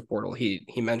transfer portal. He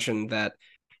mentioned that,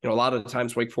 a lot of the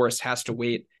times Wake Forest has to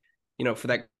wait, for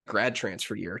that grad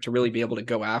transfer year to really be able to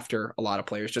go after a lot of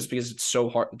players, just because it's so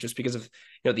hard, just because of,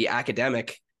 the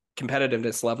academic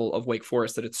competitiveness level of Wake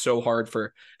Forest, that it's so hard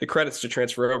for the credits to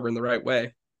transfer over in the right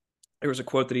way. There was a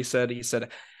quote that he said,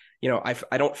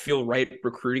 I don't feel right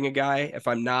recruiting a guy if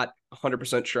I'm not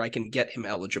 100% sure I can get him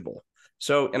eligible.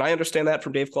 So, and I understand that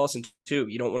from Dave Clawson too.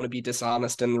 You don't want to be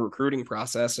dishonest in the recruiting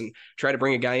process and try to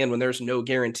bring a guy in when there's no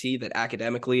guarantee that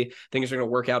academically things are going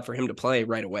to work out for him to play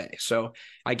right away. So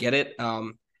I get it.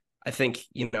 I think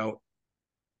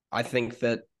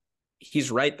that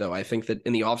he's right, though. I think that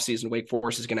in the offseason, Wake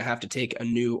Forest is going to have to take a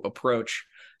new approach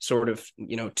sort of,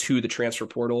 to the transfer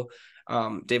portal.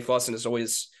 Dave Clawson has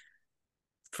always,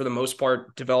 for the most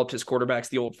part, developed his quarterbacks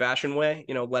the old-fashioned way,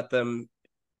 let them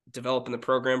develop in the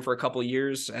program for a couple of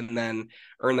years and then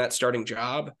earn that starting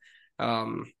job.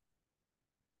 But,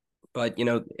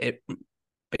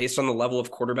 based on the level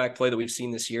of quarterback play that we've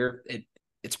seen this year,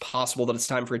 it's possible that it's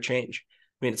time for a change.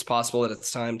 I mean, it's possible that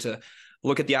it's time to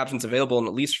look at the options available and,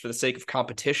 at least for the sake of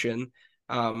competition,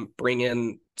 bring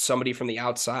in somebody from the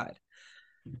outside.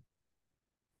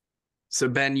 So,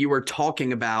 Ben, you were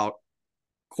talking about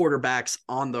quarterbacks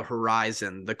on the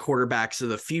horizon, the quarterbacks of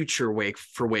the future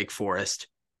for Wake Forest.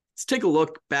 Let's take a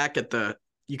look back at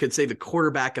you could say, the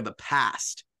quarterback of the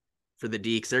past for the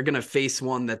Deacs. They're going to face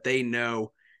one that they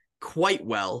know quite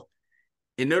well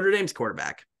in Notre Dame's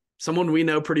quarterback, someone we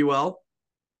know pretty well,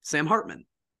 Sam Hartman.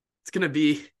 It's going to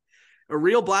be a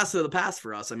real blast of the past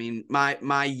for us. I mean,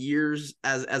 my years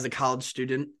as a college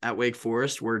student at Wake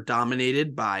Forest were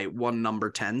dominated by one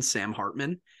number 10, Sam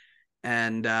Hartman.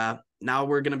 And now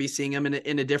we're going to be seeing him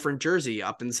in a different jersey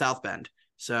up in South Bend.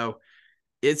 So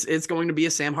it's going to be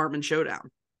a Sam Hartman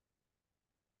showdown.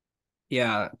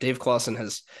 Yeah, Dave Clawson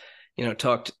has,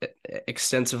 talked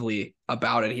extensively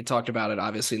about it. He talked about it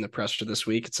obviously in the presser this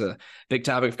week. It's a big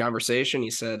topic of conversation.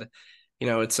 He said,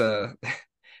 it's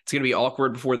it's going to be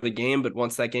awkward before the game, but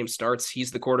once that game starts,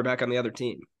 he's the quarterback on the other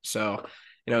team. So,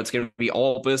 it's going to be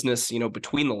all business,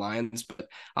 between the lines, but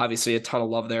obviously a ton of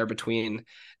love there between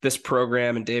this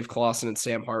program and Dave Clawson and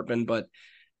Sam Hartman, but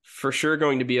for sure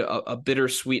going to be a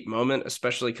bittersweet moment,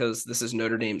 especially because this is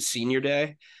Notre Dame's senior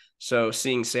day. So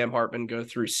seeing Sam Hartman go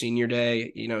through senior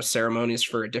day, ceremonies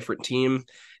for a different team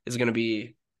is going to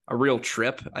be a real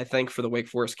trip, I think, for the Wake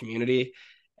Forest community.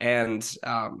 And,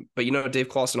 but, Dave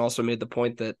Clawson also made the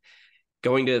point that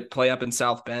going to play up in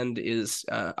South Bend is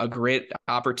a great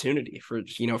opportunity for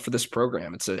this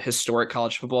program. It's a historic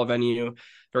college football venue,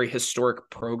 very historic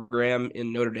program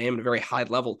in Notre Dame, and a very high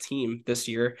level team this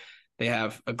year. They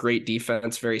have a great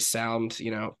defense, very sound,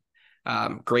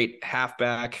 great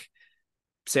halfback.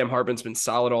 Sam Hartman's been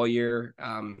solid all year.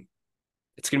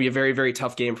 It's going to be a very, very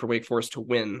tough game for Wake Forest to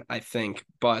win, I think.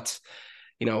 But,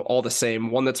 all the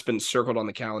same, one that's been circled on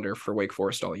the calendar for Wake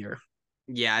Forest all year.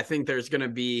 Yeah, I think there's going to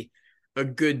be a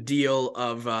good deal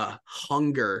of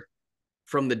hunger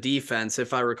from the defense.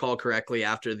 If I recall correctly,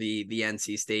 after the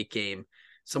NC State game,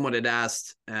 someone had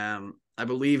asked, I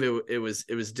believe it was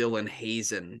Dylan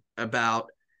Hazen, about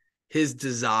his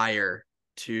desire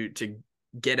to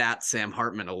get at Sam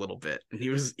Hartman a little bit, and he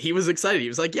was excited. He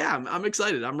was like, "Yeah, I'm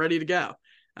excited. I'm ready to go.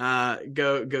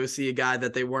 Go see a guy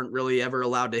that they weren't really ever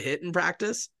allowed to hit in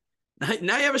practice.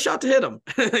 Now you have a shot to hit him.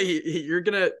 You're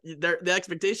gonna. The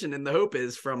expectation and the hope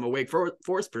is, from a Wake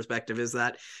Forest perspective, is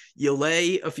that you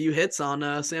lay a few hits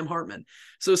on Sam Hartman.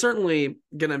 So certainly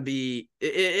gonna be.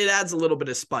 It adds a little bit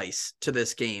of spice to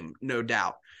this game, no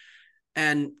doubt.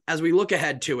 And as we look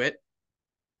ahead to it,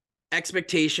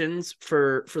 expectations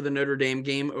for the Notre Dame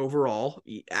game overall,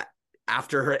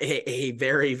 after a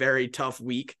very, very tough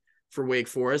week for Wake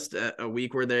Forest, a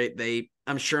week where they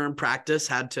I'm sure in practice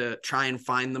had to try and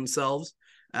find themselves.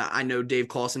 I know Dave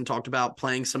Clawson talked about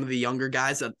playing some of the younger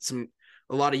guys, a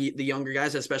lot of the younger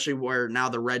guys, especially where now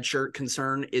the red shirt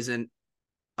concern isn't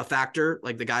a factor.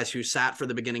 Like the guys who sat for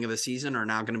the beginning of the season are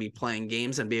now going to be playing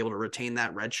games and be able to retain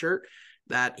that red shirt.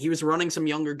 That he was running some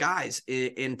younger guys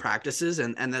in practices,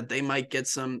 and that they might get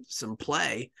some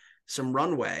play, some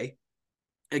runway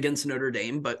against Notre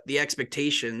Dame. But the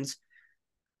expectations,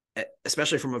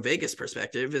 especially from a Vegas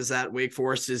perspective, is that Wake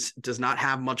Forest does not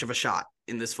have much of a shot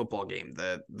in this football game.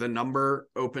 The number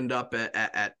opened up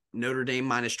at Notre Dame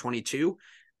 -22,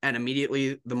 and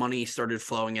immediately the money started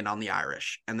flowing in on the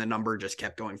Irish, and the number just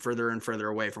kept going further and further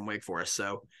away from Wake Forest.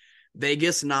 So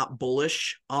Vegas not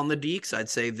bullish on the Deacs. I'd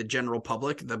say the general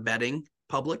public, the betting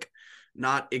public,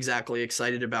 not exactly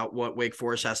excited about what Wake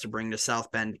Forest has to bring to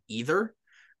South Bend either.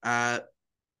 But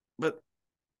I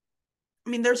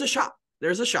mean, there's a shot.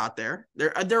 There's a shot there.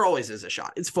 There always is a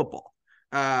shot. It's football.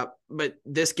 But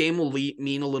this game will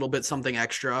mean a little bit something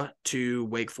extra to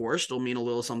Wake Forest. It'll mean a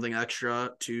little something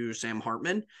extra to Sam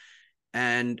Hartman.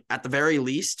 And at the very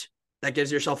least, that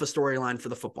gives yourself a storyline for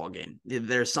the football game.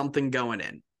 There's something going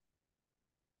in.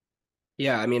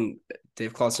 Yeah, I mean,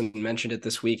 Dave Clawson mentioned it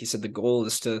this week. He said the goal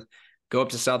is to go up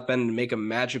to South Bend and make a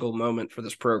magical moment for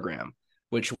this program,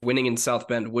 which winning in South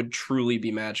Bend would truly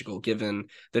be magical given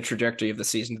the trajectory of the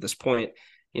season to this point.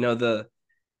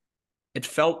 It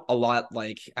felt a lot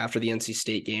like after the NC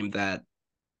State game that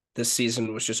this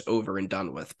season was just over and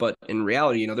done with. But in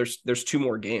reality, there's two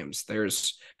more games.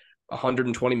 There's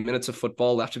 120 minutes of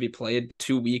football left to be played,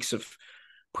 2 weeks of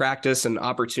practice and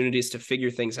opportunities to figure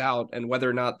things out, and whether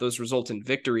or not those result in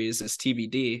victories is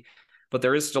TBD. But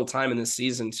there is still time in this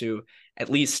season to at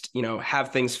least,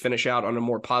 have things finish out on a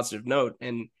more positive note.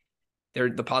 And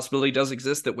the possibility does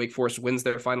exist that Wake Forest wins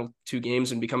their final 2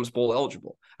 games and becomes bowl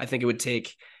eligible. I think it would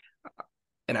take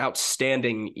an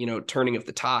outstanding, turning of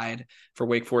the tide for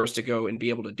Wake Forest to go and be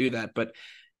able to do that. But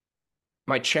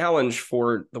my challenge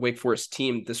for the Wake Forest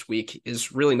team this week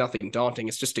is really nothing daunting.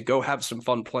 It's just to go have some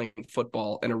fun playing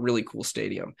football in a really cool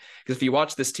stadium. Because if you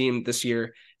watch this team this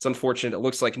year, it's unfortunate. It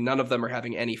looks like none of them are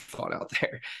having any fun out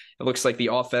there. It looks like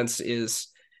the offense is,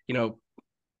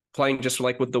 playing just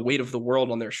like with the weight of the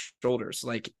world on their shoulders.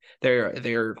 Like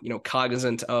they're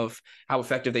cognizant of how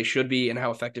effective they should be and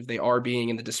how effective they are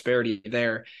being, and the disparity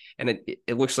there. And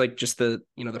it looks like just the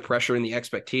pressure and the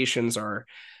expectations are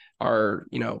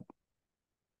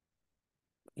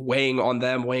weighing on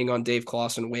them, weighing on Dave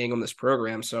Clawson, weighing on this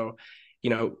program. So,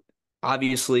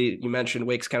 obviously you mentioned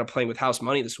Wake's kind of playing with house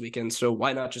money this weekend, so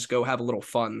why not just go have a little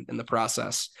fun in the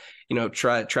process?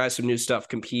 Try some new stuff,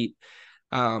 compete,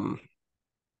 um,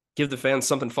 give the fans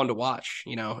something fun to watch.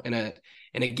 In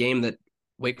a game that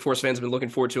Wake Forest fans have been looking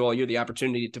forward to all year, the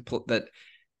opportunity to that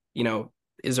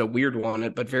is a weird one,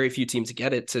 but very few teams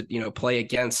get it to play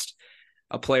against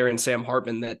a player in Sam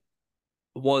Hartman that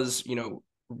was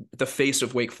the face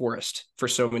of Wake Forest for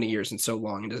so many years and so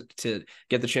long. And to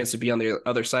get the chance to be on the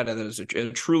other side of that is a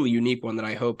truly unique one that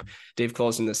I hope Dave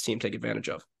Clawson and this team take advantage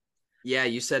of. Yeah,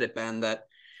 you said it, Ben, that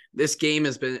this game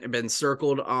has been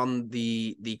circled on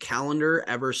the calendar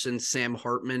ever since Sam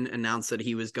Hartman announced that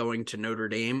he was going to Notre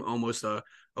Dame almost a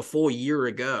full year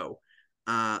ago.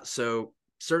 So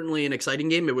certainly an exciting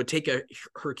game. It would take a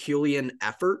Herculean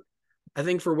effort, I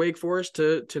think, for Wake Forest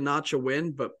to notch a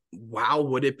win, but wow,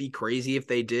 would it be crazy if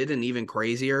they did, and even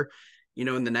crazier,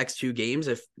 in the next two games,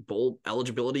 if bowl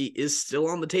eligibility is still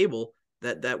on the table,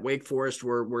 that Wake Forest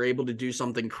were able to do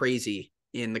something crazy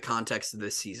in the context of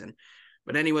this season.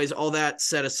 But anyways, all that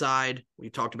set aside, we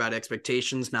talked about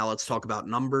expectations. Now let's talk about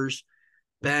numbers.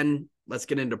 Ben, let's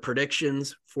get into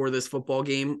predictions for this football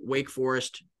game. Wake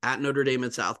Forest at Notre Dame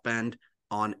in South Bend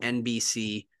on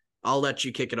NBC. I'll let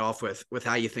you kick it off with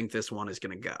how you think this one is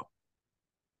going to go.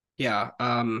 Yeah.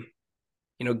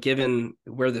 Given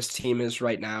where this team is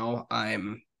right now,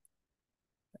 I'm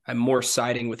more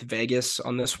siding with Vegas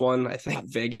on this one. I think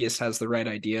Vegas has the right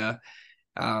idea.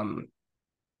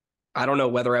 I don't know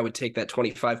whether I would take that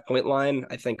 25-point line.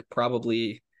 I think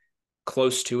probably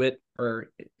close to it,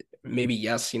 or maybe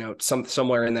yes,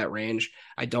 somewhere in that range.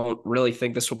 I don't really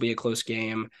think this will be a close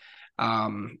game.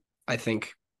 I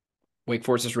think Wake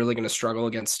Forest is really going to struggle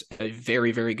against a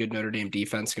very, very good Notre Dame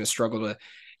defense, going to struggle to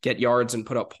get yards and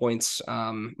put up points.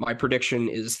 My prediction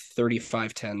is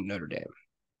 35-10 Notre Dame.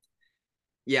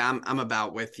 Yeah, I'm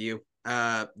about with you.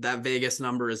 That Vegas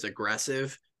number is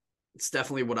aggressive. It's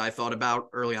definitely what I thought about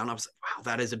early on. I was like, wow,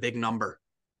 that is a big number.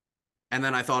 And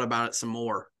then I thought about it some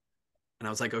more. And I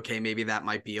was like, okay, maybe that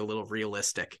might be a little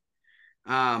realistic.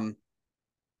 Notre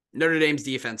Dame's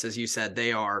defense, as you said,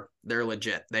 they're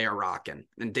legit. They are rocking.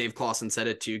 And Dave Clawson said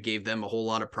it too, gave them a whole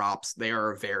lot of props. They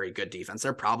are a very good defense.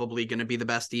 They're probably going to be the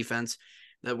best defense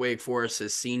that Wake Forest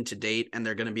has seen to date, and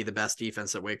they're going to be the best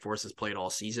defense that Wake Forest has played all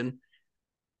season.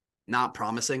 Not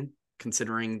promising,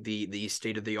 considering the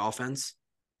state of the offense.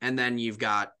 And then you've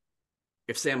got,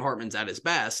 if Sam Hartman's at his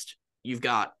best, you've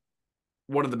got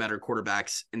one of the better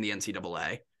quarterbacks in the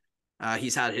NCAA.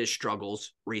 He's had his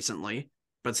struggles recently,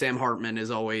 but Sam Hartman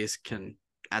is always can,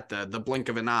 at the blink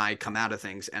of an eye, come out of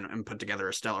things and put together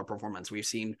a stellar performance. We've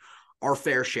seen our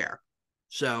fair share.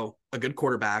 So a good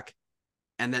quarterback,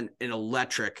 and then an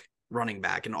electric running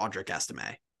back in Audric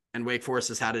Estime. And Wake Forest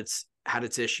has had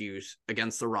its issues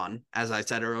against the run. As I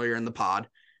said earlier in the pod,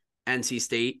 NC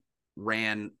State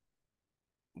ran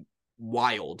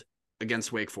wild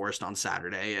against Wake Forest on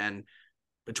Saturday. And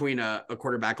between a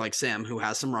quarterback like Sam, who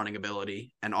has some running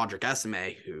ability, and Audric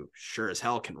Estime, who sure as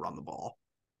hell can run the ball,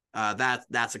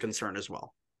 that's a concern as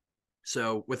well.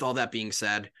 So with all that being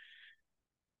said,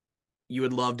 you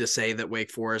would love to say that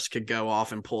Wake Forest could go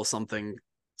off and pull something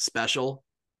special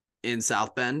in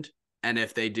South Bend. And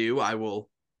if they do, I will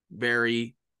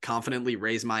very confidently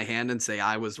raise my hand and say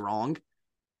I was wrong.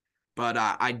 But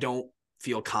I don't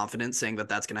feel confident saying that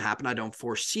that's going to happen. I don't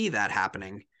foresee that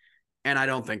happening. And I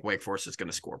don't think Wake Forest is going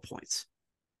to score points.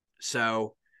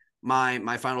 So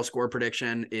my final score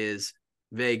prediction is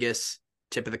Vegas,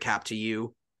 tip of the cap to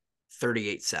you,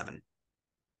 38-7.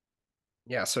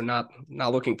 Yeah, so not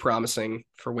looking promising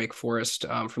for Wake Forest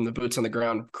from the boots on the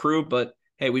ground crew, but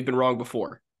hey, we've been wrong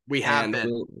before. We have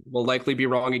been. We'll likely be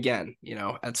wrong again,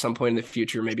 at some point in the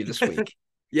future, maybe this week.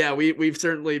 Yeah, we've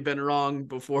certainly been wrong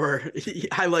before.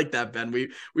 I like that, Ben.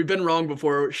 We've been wrong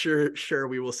before. Sure,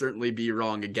 we will certainly be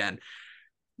wrong again.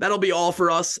 That'll be all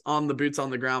for us on the Boots on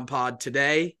the Ground pod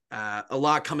today. A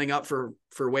lot coming up for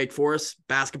Wake Forest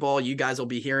basketball. You guys will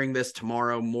be hearing this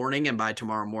tomorrow morning, and by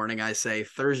tomorrow morning, I say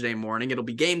Thursday morning. It'll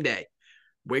be game day.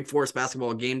 Wake Forest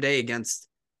basketball game day against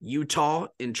Utah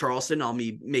in Charleston. I'll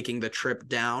be making the trip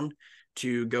down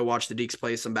to go watch the Deeks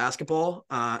play some basketball.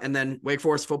 And then Wake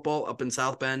Forest football up in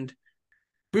South Bend.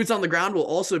 Boots on the Ground will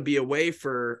also be away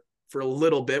for a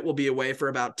little bit. We'll be away for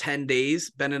about 10 days.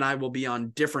 Ben and I will be on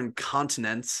different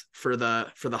continents for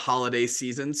the holiday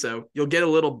season. So you'll get a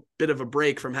little bit of a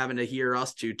break from having to hear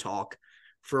us two talk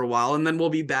for a while. And then we'll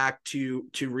be back to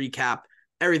recap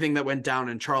everything that went down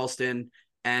in Charleston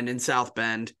and in South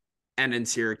Bend and in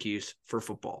Syracuse for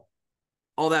football.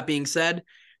 All that being said,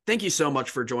 thank you so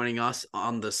much for joining us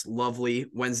on this lovely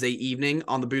Wednesday evening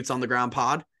on the Boots on the Ground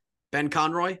pod. Ben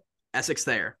Conroy, Essex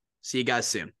Thayer. See you guys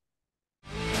soon.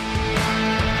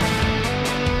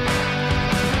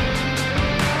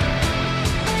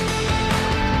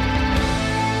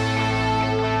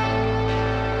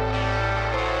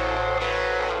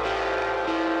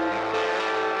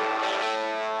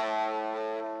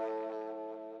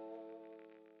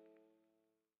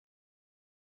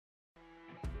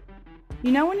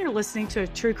 You know when you're listening to a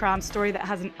true crime story that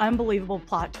has an unbelievable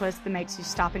plot twist that makes you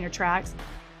stop in your tracks?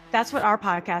 That's what our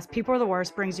podcast, People Are the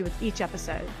Worst, brings you with each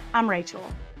episode. I'm Rachel.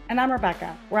 And I'm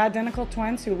Rebecca. We're identical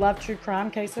twins who love true crime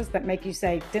cases that make you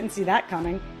say, didn't see that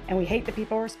coming, and we hate the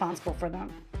people responsible for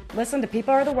them. Listen to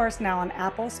People Are the Worst now on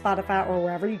Apple, Spotify, or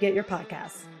wherever you get your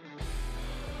podcasts.